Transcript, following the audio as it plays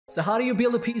So how do you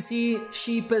build a PC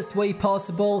cheapest way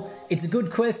possible? It's a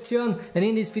good question, and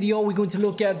in this video we're going to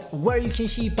look at where you can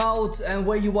cheap out and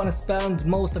where you want to spend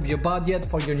most of your budget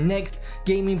for your next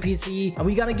gaming PC, and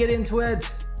we're gonna get into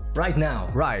it right now.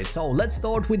 Right, so let's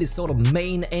start with the sort of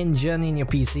main engine in your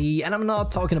PC, and I'm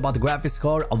not talking about the graphics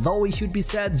card, although it should be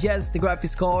said, yes, the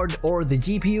graphics card or the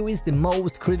GPU is the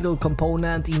most critical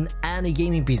component in any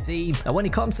gaming PC. And when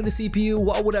it comes to the CPU,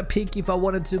 what would I pick if I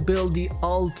wanted to build the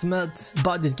ultimate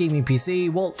budget gaming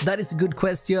PC? Well, that is a good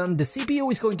question. The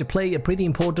CPU is going to play a pretty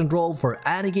important role for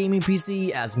any gaming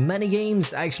PC, as many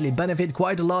games actually benefit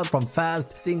quite a lot from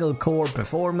fast single core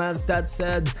performance. That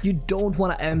said, you don't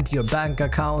want to empty your bank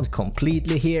account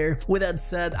completely here. With that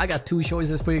said, I got two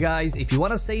choices for you guys. If you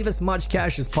want to save as much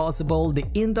cash as possible, the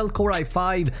Intel Core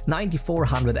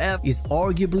i5-9400F is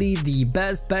arguably the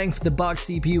best bang for the buck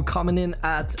CPU, coming in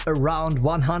at around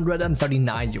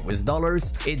 $139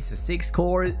 US. It's a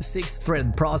 6-core,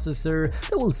 6-thread processor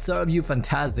that will serve you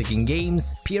fantastic in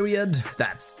games, period.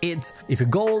 That's it. If your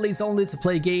goal is only to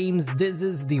play games, this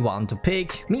is the one to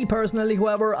pick. Me personally,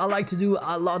 however, I like to do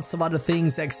lots of other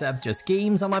things except just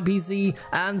games on my PC,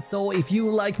 and so if you,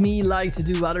 like me, like to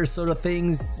do other sort of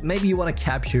things, maybe you want to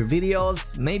capture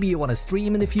videos, maybe you want to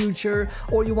stream in the future,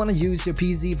 or you want to use your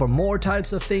PC for more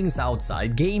types of things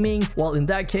outside gaming, well, in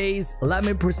that case, let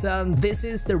me present, this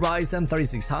is the Ryzen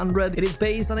 3600. It is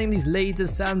based on AMD's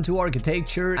latest Zen 2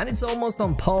 architecture, and it's almost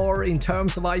on par in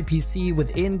terms of IPC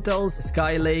with Intel's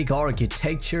Skylake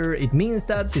architecture. It means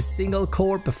that the single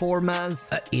core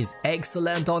performance is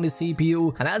excellent on the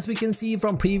CPU, and as we can see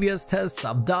from previous tests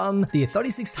I've done, the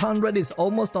 3600 is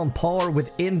almost on par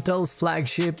with Intel's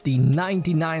flagship, the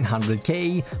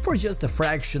 9900K, for just a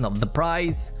fraction of the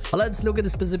price. But let's look at the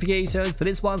specifications. So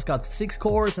this one's got 6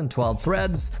 cores and 12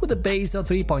 threads, with a base of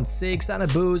 3.6 and a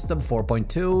boost of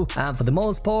 4.2, and for the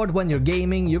most part when you're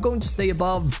gaming you're going to stay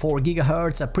above 4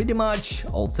 GHz pretty much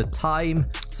all the time.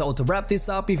 So to wrap this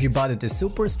up, if your budget is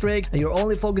super strict and you're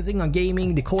only focusing on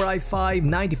gaming, the Core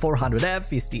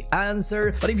i5-9400F is the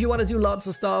answer, but if you want to do lots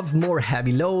of stuff, more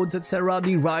heavy loads, etc.,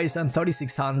 the Ryzen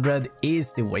 3600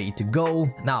 is the way to go.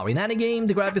 Now, in any game,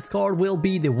 the graphics card will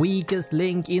be the weakest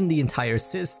link in the entire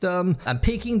system, and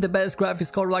picking the best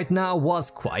graphics card right now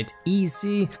was quite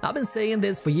easy. I've been saying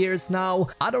this for years now.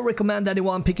 I don't recommend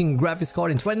anyone picking a graphics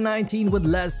card in 2019 with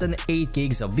less than 8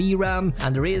 gigs of VRAM,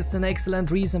 and there is an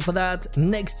excellent reason for that.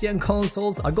 Next-gen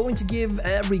consoles are going to give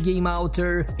every game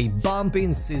outer a bump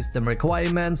in system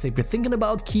requirements. If you're thinking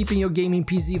about keeping your gaming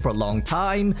PC for a long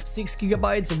time, 6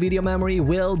 GB of video memory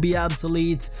will be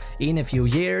obsolete in a few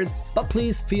years, but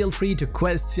please feel free to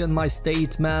question my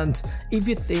statement if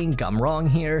you think I'm wrong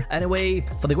here. Anyway,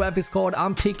 for the graphics card,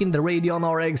 I'm picking the Radeon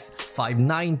RX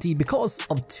 590 because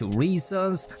of two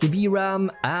reasons: the VRAM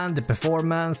and the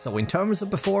performance. So in terms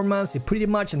of performance, it's pretty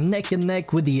much neck and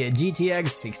neck with the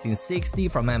GTX 1660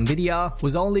 from Nvidia,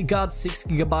 who's only got 6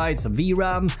 GB of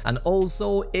VRAM and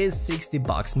also is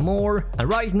 $60 more. And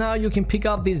right now you can pick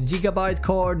up this gigabyte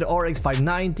card RX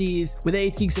 590s with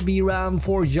 8 gigs of VRAM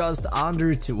for just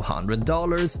under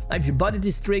 $200. Now, if your budget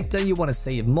is strict and you want to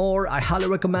save more, I highly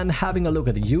recommend having a look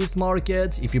at the used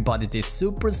market. If your budget is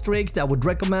super strict, I would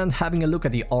recommend having a look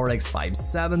at the RX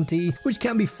 570, which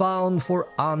can be found for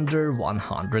under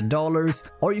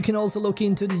 $100. Or you can also look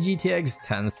into the GTX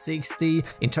 1060.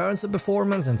 In terms of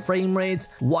performance and frame rate,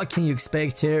 what can you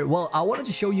expect here? Well, I wanted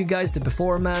to show you guys the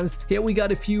performance. Here we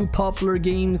got a few popular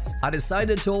games. I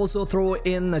decided to also throw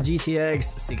in a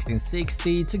GTX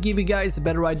 1660 to give you guys a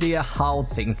better idea how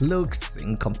things looks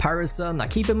in comparison. Now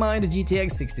keep in mind the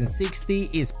GTX 1660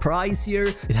 is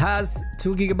pricier, it has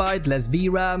 2 GB less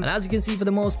VRAM, and as you can see, for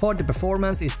the most part the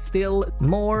performance is still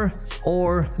more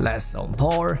or less on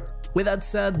par. With that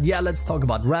said, yeah, let's talk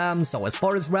about RAM. So as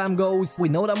far as RAM goes, we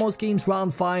know that most games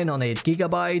run fine on 8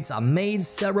 GB. I made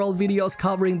several videos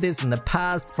covering this in the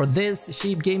past. For this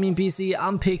cheap gaming PC,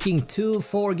 I'm picking two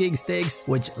 4 GB sticks,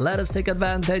 which let us take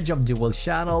advantage of dual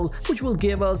channel, which will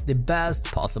give us the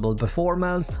best possible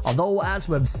performance. Although, as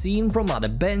we've seen from other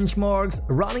benchmarks,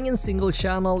 running in single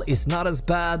channel is not as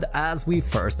bad as we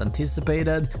first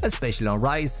anticipated, especially on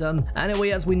Ryzen. Anyway,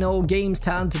 as we know, games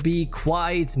tend to be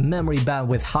quite memory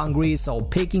bandwidth hungry, so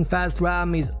picking fast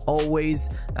RAM is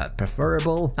always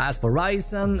preferable. As for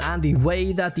Ryzen and the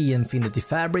way that the Infinity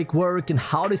Fabric work and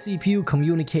how the CPU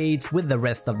communicates with the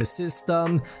rest of the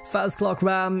system, fast clock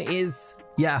RAM is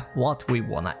yeah, what we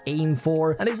wanna aim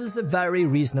for, and this is a very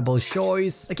reasonable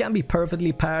choice that can be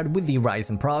perfectly paired with the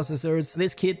Ryzen processors.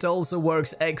 This kit also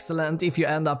works excellent if you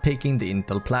end up picking the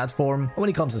Intel platform. And when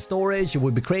it comes to storage, you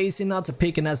would be crazy not to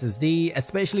pick an SSD,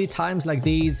 especially times like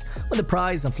these when the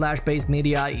price on flash-based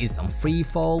media is on free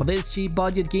fall. For this cheap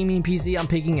budget gaming PC, I'm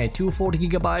picking a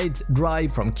 240GB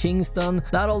drive from Kingston.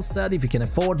 That all said, if you can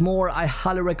afford more, I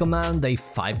highly recommend a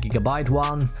 5GB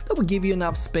one. That will give you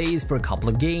enough space for a couple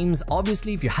of games.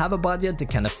 Obviously, if you have a budget that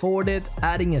can afford it,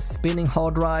 adding a spinning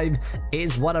hard drive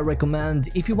is what I recommend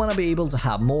if you want to be able to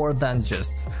have more than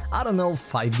just, I don't know,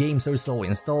 5 games or so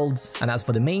installed. And as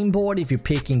for the mainboard, if you're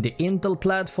picking the Intel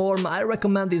platform, I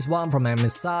recommend this one from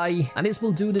MSI, and this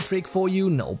will do the trick for you,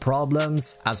 no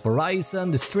problems. As for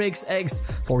Ryzen, the Strix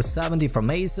X470 from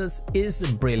Asus is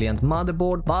a brilliant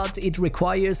motherboard, but it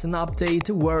requires an update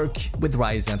to work with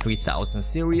Ryzen 3000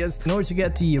 series. In order to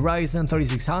get the Ryzen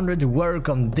 3600 to work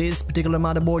on this particular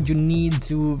motherboard, you need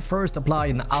to first apply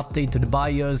an update to the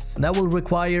BIOS. That will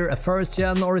require a 1st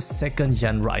gen or a 2nd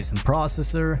gen Ryzen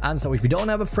processor. And so if you don't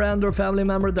have a friend or family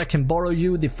member that can borrow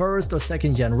you the 1st or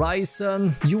 2nd gen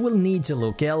Ryzen, you will need to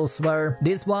look elsewhere.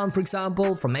 This one, for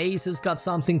example, from Asus got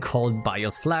something called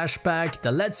BIOS Flashback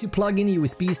that lets you plug in a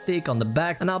USB stick on the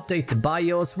back and update the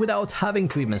BIOS without having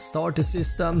to even start the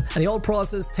system, and the whole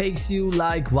process takes you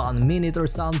like 1 minute or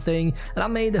something, and I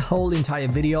made a whole entire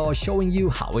video showing you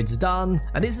how it's done,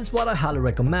 and this is what I highly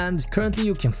recommend. Currently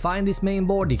you can find this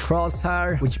mainboard, the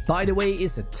Crosshair, which by the way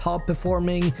is a top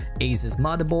performing Asus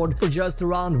motherboard, for just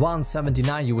around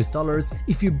 $179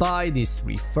 if you buy this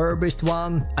refurbished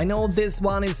one. I know this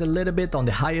one is a little bit on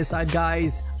the higher side,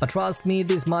 guys, but trust me,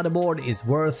 this motherboard is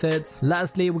worth it.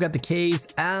 Lastly, we got the case,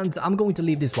 and I'm going to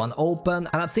leave this one open,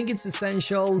 and I think it's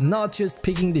essential not just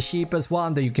picking the cheapest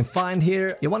one that you can find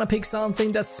here. You want to pick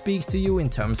something that speaks to you in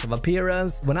terms of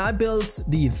appearance. When I built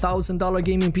the $1000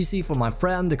 gaming PC for my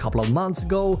friend a couple of months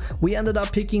ago, we ended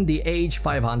up picking the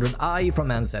H500i from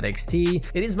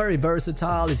NZXT. It is very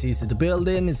versatile, it's easy to build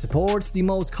in, it supports the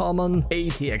most common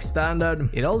ATX standard.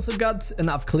 It also got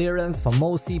enough clearance for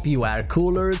most CPU air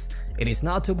coolers. It is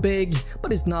not too big,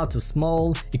 but it's not too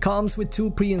small. It comes with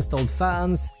 2 pre-installed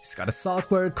fans. It's got a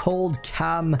software called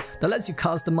Cam that lets you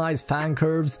customize fan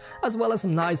curves, as well as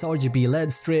some nice RGB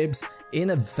LED strips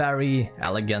in a very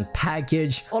elegant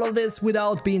package. All of this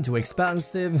without being too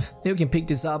expensive. You can pick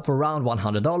this up for around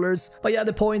 $100. But yeah,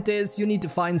 the point is you need to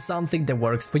find something that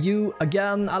works for you.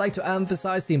 Again, I like to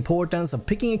emphasize the importance of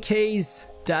picking a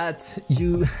case that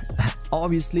you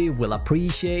obviously will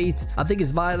appreciate. I think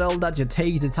it's vital that you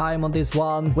take the time on this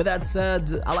one. With that said,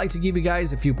 I like to give you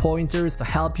guys a few pointers to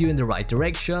help you in the right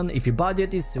direction. If your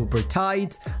budget is super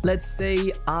tight, let's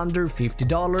say under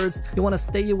 $50, you want to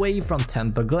stay away from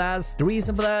tempered glass. The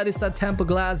reason for that is that tempered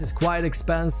glass is quite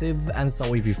expensive, and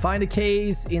so if you find a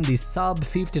case in the sub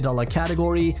 $50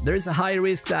 category, there is a high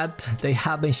risk that they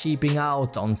have been shipping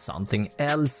out on something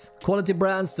else. Quality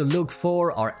brands to look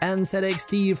for are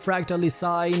NZXT, Fractal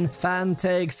Design,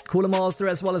 Phanteks, Cooler Master,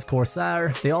 as well as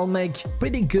Corsair. They all make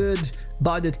pretty good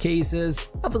budget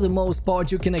cases, and for the most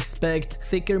part you can expect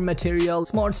thicker material,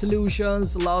 smart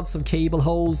solutions, lots of cable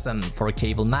holes, and for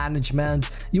cable management,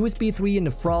 USB 3 in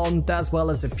the front, as well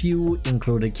as a few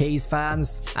included case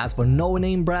fans. As for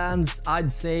no-name brands,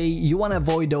 I'd say you want to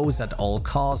avoid those at all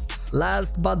costs.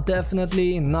 Last but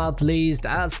definitely not least,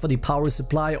 as for the power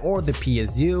supply or the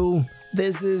PSU,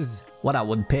 this is what I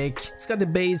would pick. It's got the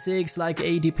basics like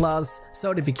 80+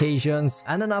 certifications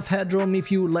and enough headroom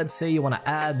if you, let's say, you want to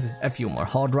add a few more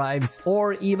hard drives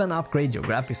or even upgrade your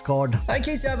graphics card. In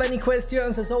case you have any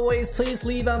questions, as always, please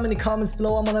leave them in the comments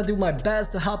below. I'm gonna do my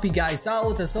best to help you guys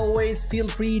out. As always, feel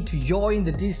free to join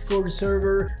the Discord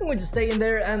server. I'm going to stay in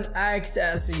there and act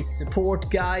as a support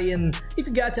guy, and if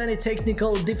you got any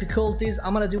technical difficulties,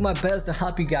 I'm gonna do my best to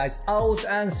help you guys out,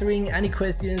 answering any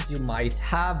questions you might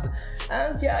have.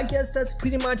 And yeah, I guess that's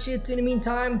pretty much it. In the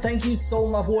meantime, thank you so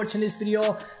much for watching this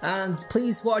video, and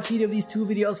please watch either of these 2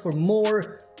 videos for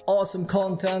more awesome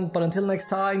content. But until next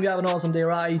time, you have an awesome day,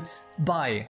 right? Bye.